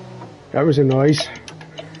 That was a noise.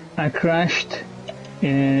 I crashed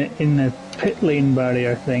in the pit lane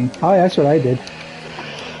barrier thing. Oh, that's what I did.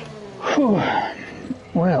 Whew.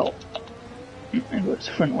 Well, I got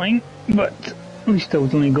the front line, but at least I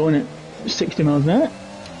was only going at 60 miles an hour.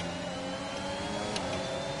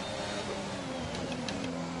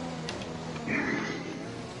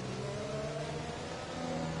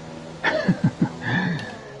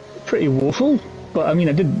 Pretty woeful, but I mean,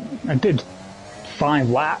 I did 5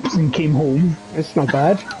 laps and came home. It's not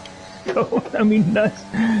bad. So, I mean, that's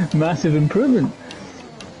massive improvement.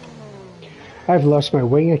 I've lost my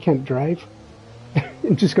wing. I can't drive.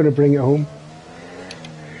 I'm just going to bring it home.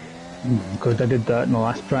 Because I did that in the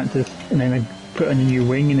last practice, and then I put on a new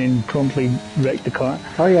wing and then promptly wrecked the car.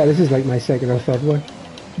 Oh yeah, this is like my second or third one.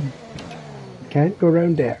 Can't go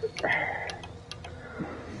round there.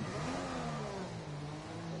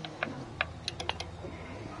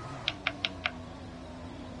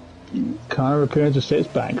 Car repairs a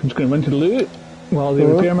setback. I'm just going to run to the loo while they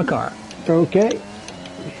repair my car. Okay.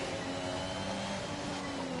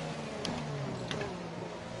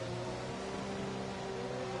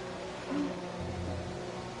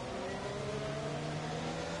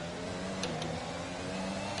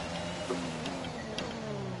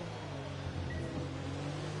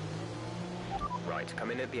 Right,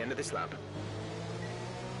 come in at the end of this lap.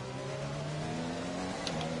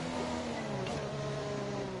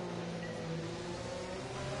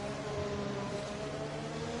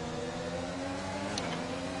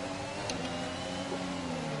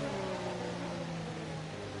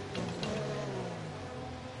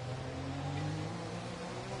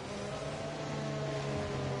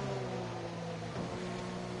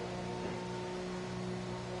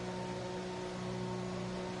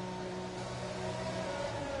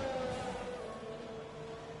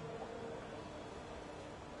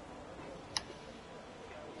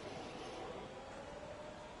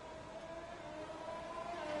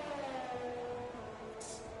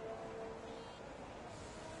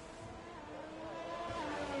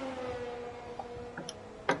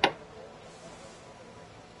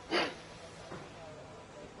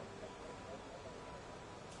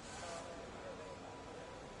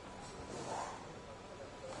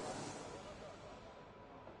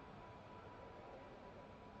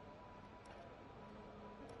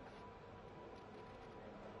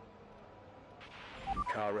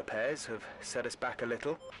 car repairs have set us back a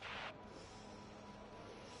little.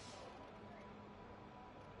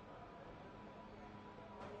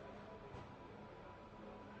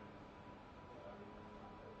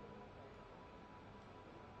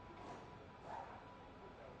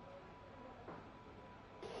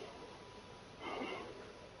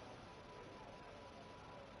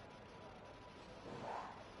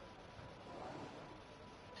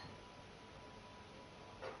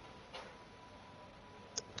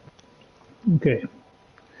 Okay.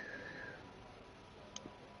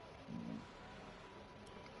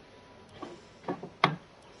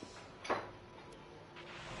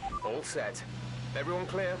 All set. Everyone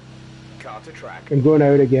clear? Car to track. I'm going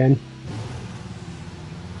out again.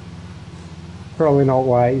 Probably not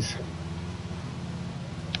wise.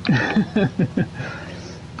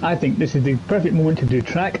 I think this is the perfect moment to do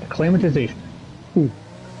track acclimatization.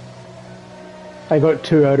 I got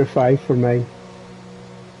 2 out of 5 for mine.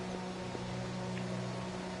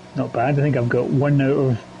 Not bad. I think I've got 1 out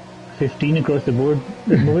of 15 across the board at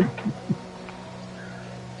the moment.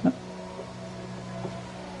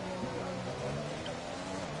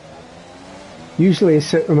 Usually I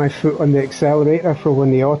sit with my foot on the accelerator for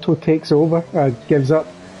when the auto takes over, gives up.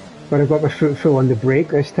 But I've got my foot full on the brake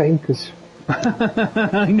this time, because...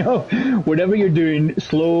 I know. Whatever you're doing,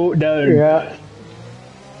 slow down. Yeah.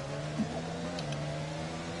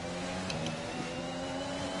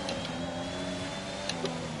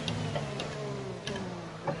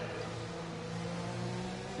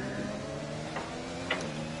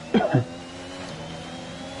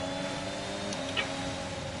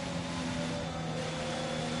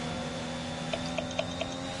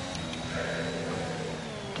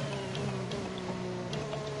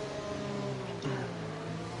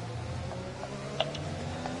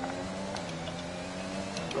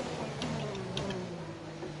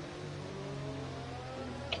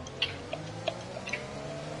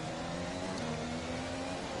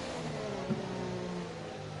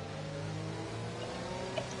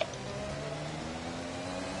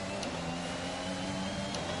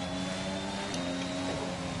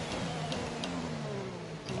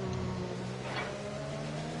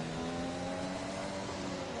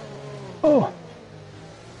 Oh.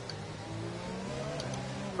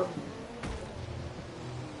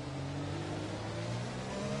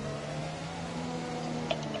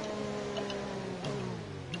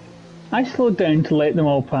 I slowed down to let them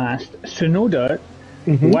all past. Sonoda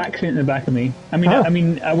whacks into the back of me. I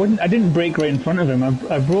mean, I didn't brake right in front of him.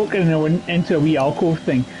 I broke and I went into a wee alcove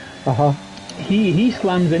thing. He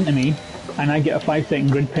slams into me, and I get a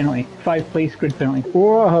 5-second grid penalty, 5-place grid penalty.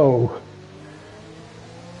 Whoa!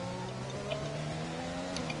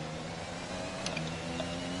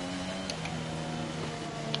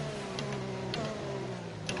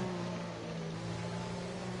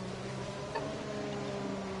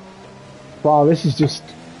 Wow, this is just...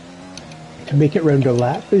 to make it round a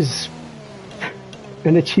lap is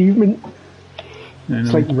an achievement.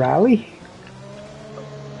 It's like rally.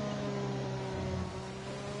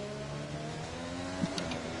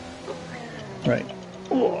 Right.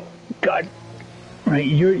 Oh, God. Right,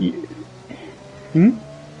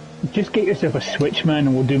 just get yourself a Switch, man,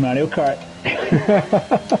 and we'll do Mario Kart.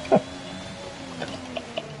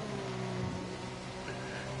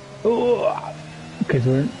 Oh, because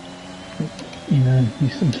we're... You know,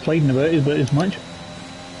 I'm sliding about as much.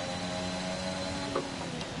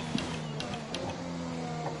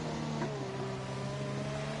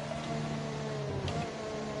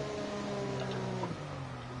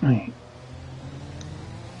 Right.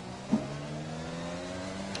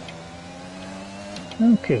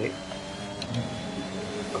 Okay.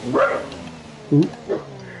 Ooh.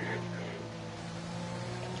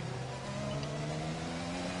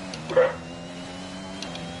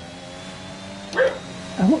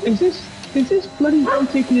 Is this bloody thing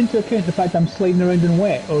taking into account the fact I'm sliding around in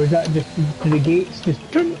wet, or is that just are the gates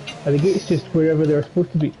just wherever they're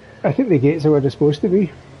supposed to be? I think the gates are where they're supposed to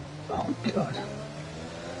be. Oh God!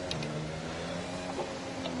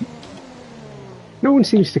 No one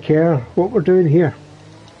seems to care what we're doing here.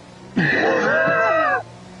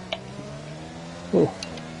 Oh.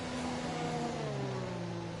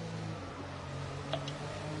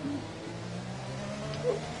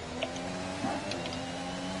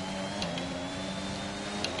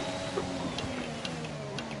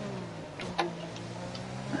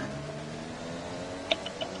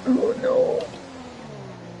 Oh no!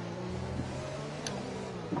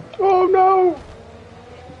 Oh no!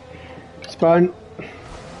 Spun.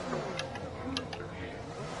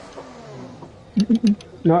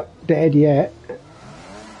 Not dead yet.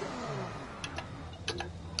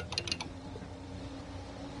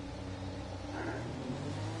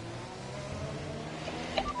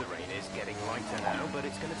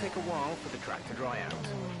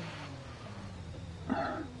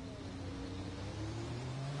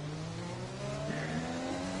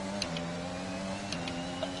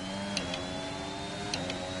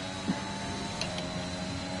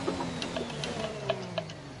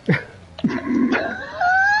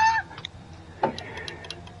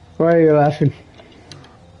 Why are you laughing?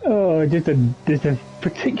 Oh, just a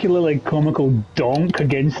particularly comical donk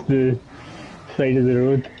against the side of the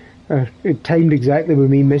road. It timed exactly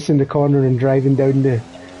with me missing the corner and driving down the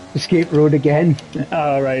escape road again.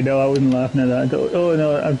 Oh, right, no, I wasn't laughing at that. Oh,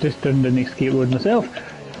 no, I've just turned in the escape road myself.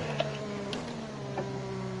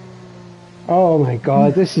 Oh my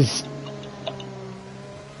god, this is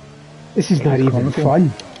not even comical.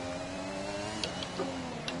 fun.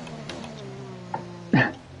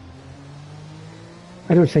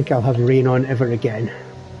 I don't think I'll have rain on ever again.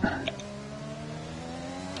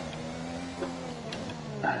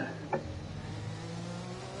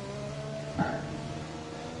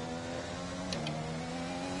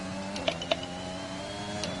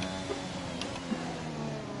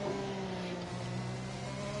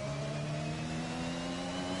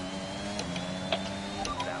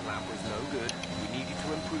 That lap was no good. We need you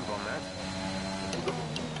to improve on that.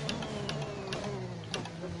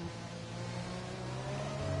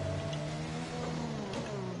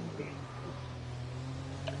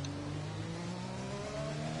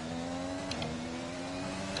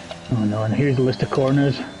 Oh no, and here's a list of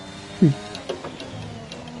corners.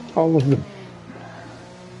 All of them.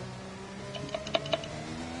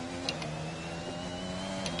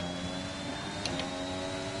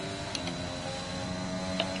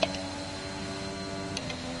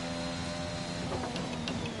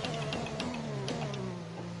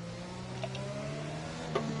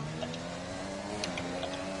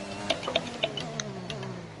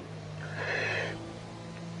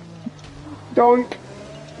 Donk.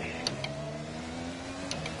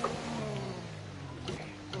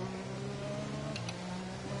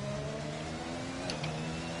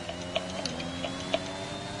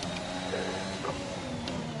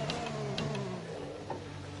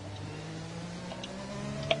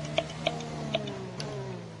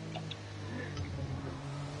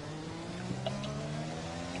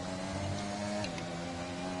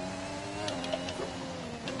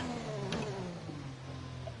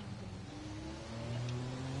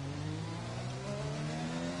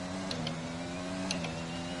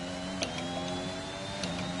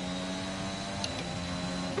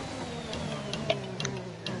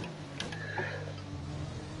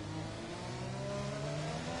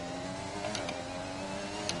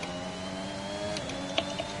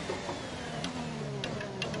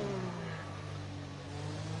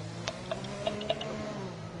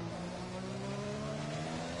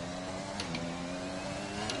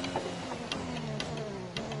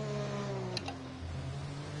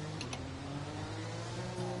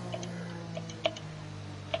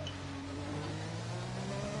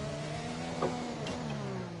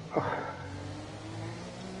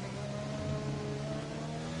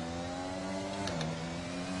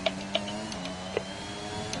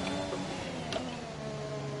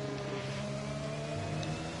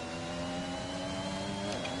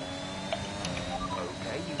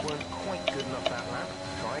 Okay, you weren't quite good enough that lap.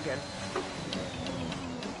 Try again.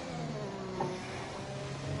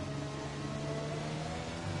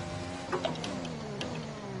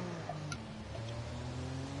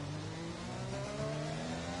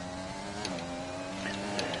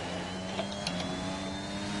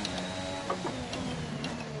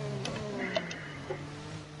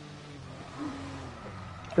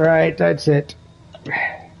 Right, that's it.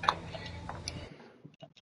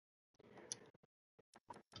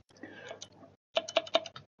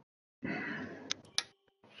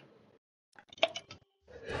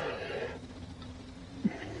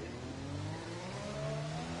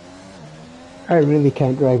 I really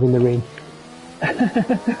can't drive in the rain.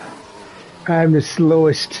 I'm the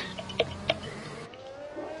slowest.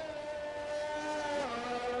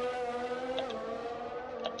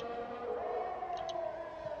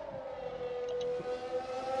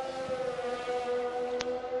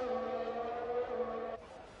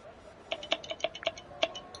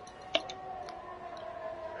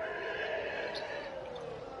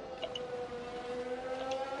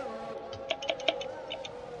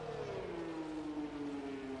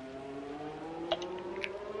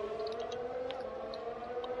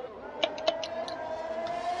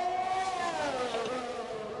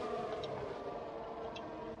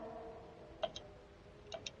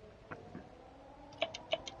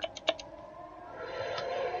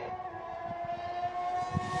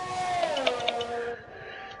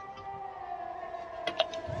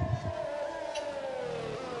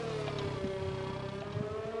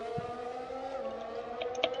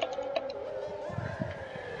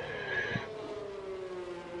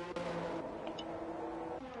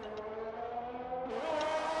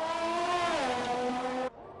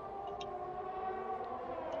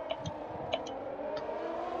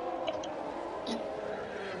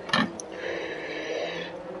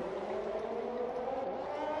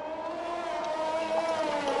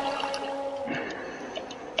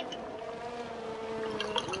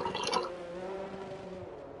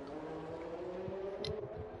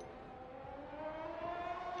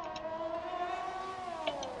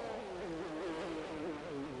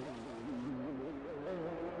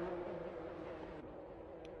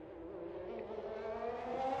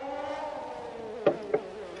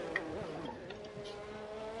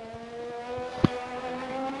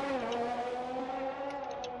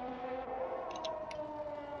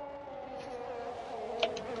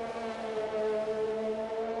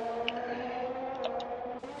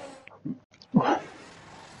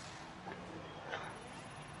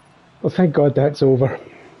 Well, thank God that's over.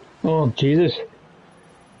 Oh, Jesus.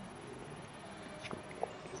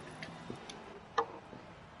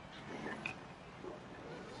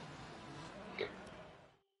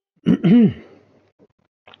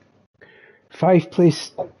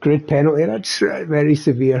 Five-place grid penalty, that's very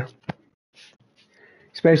severe.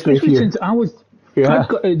 Especially if Especially you... since Yeah. I'd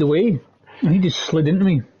got out of the way, and he just slid into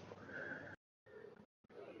me.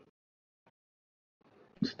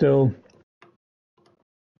 Still.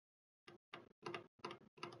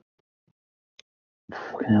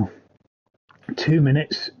 Fucking hell. 2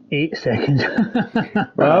 minutes, 8 seconds.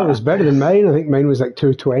 Well, it was better than mine. I think mine was like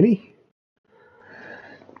 2:20.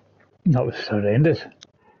 That was horrendous.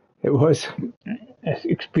 It was.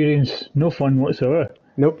 Experience no fun whatsoever.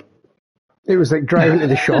 Nope. It was like driving to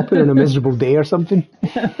the shopping on a miserable day or something.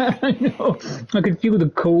 I know. I could feel the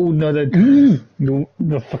cold,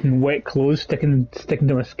 the fucking wet clothes sticking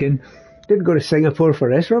to my skin. Didn't go to Singapore for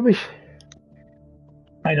this rubbish.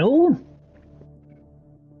 I know.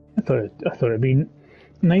 I thought it'd be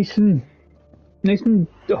nice and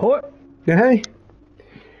hot. Aye.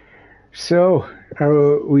 So,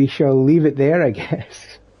 we shall leave it there, I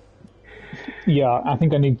guess. Yeah, I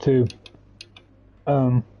think I need to.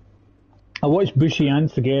 I'll watch Bushy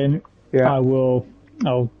Ants again. Yeah. I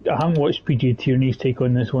haven't watched PG Tierney's take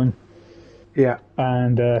on this one, Yeah.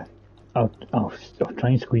 and I'll try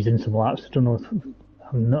and squeeze in some laps. I don't know.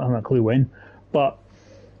 I'm not a clue when, but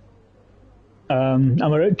I'm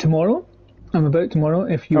about tomorrow.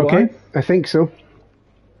 If you Okay, are, I think so.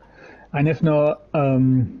 and if not,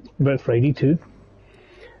 about Friday too.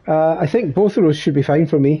 I think both of those should be fine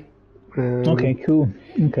for me. Okay, cool.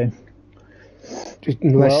 Okay, Just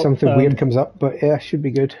unless Well, something weird comes up, but yeah, should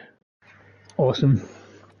be good. awesome.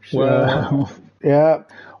 So, Wow, yeah,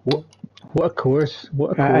 what a course!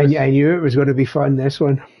 What a I course! knew it was going to be fun, this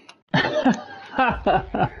one.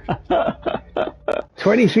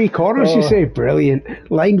 23 corners, you say?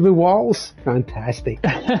 Brilliant. Lined with walls? Fantastic.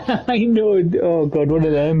 I know. Oh God, one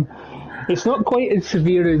of them. It's not quite as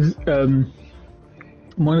severe as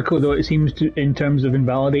Monaco, though. It seems to, in terms of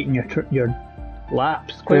invalidating your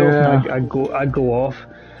laps. Quite often, I'd go off.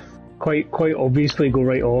 Quite obviously, go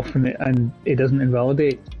right off, and it doesn't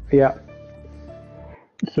invalidate. Yeah.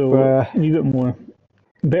 So a wee bit more.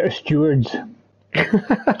 Better stewards.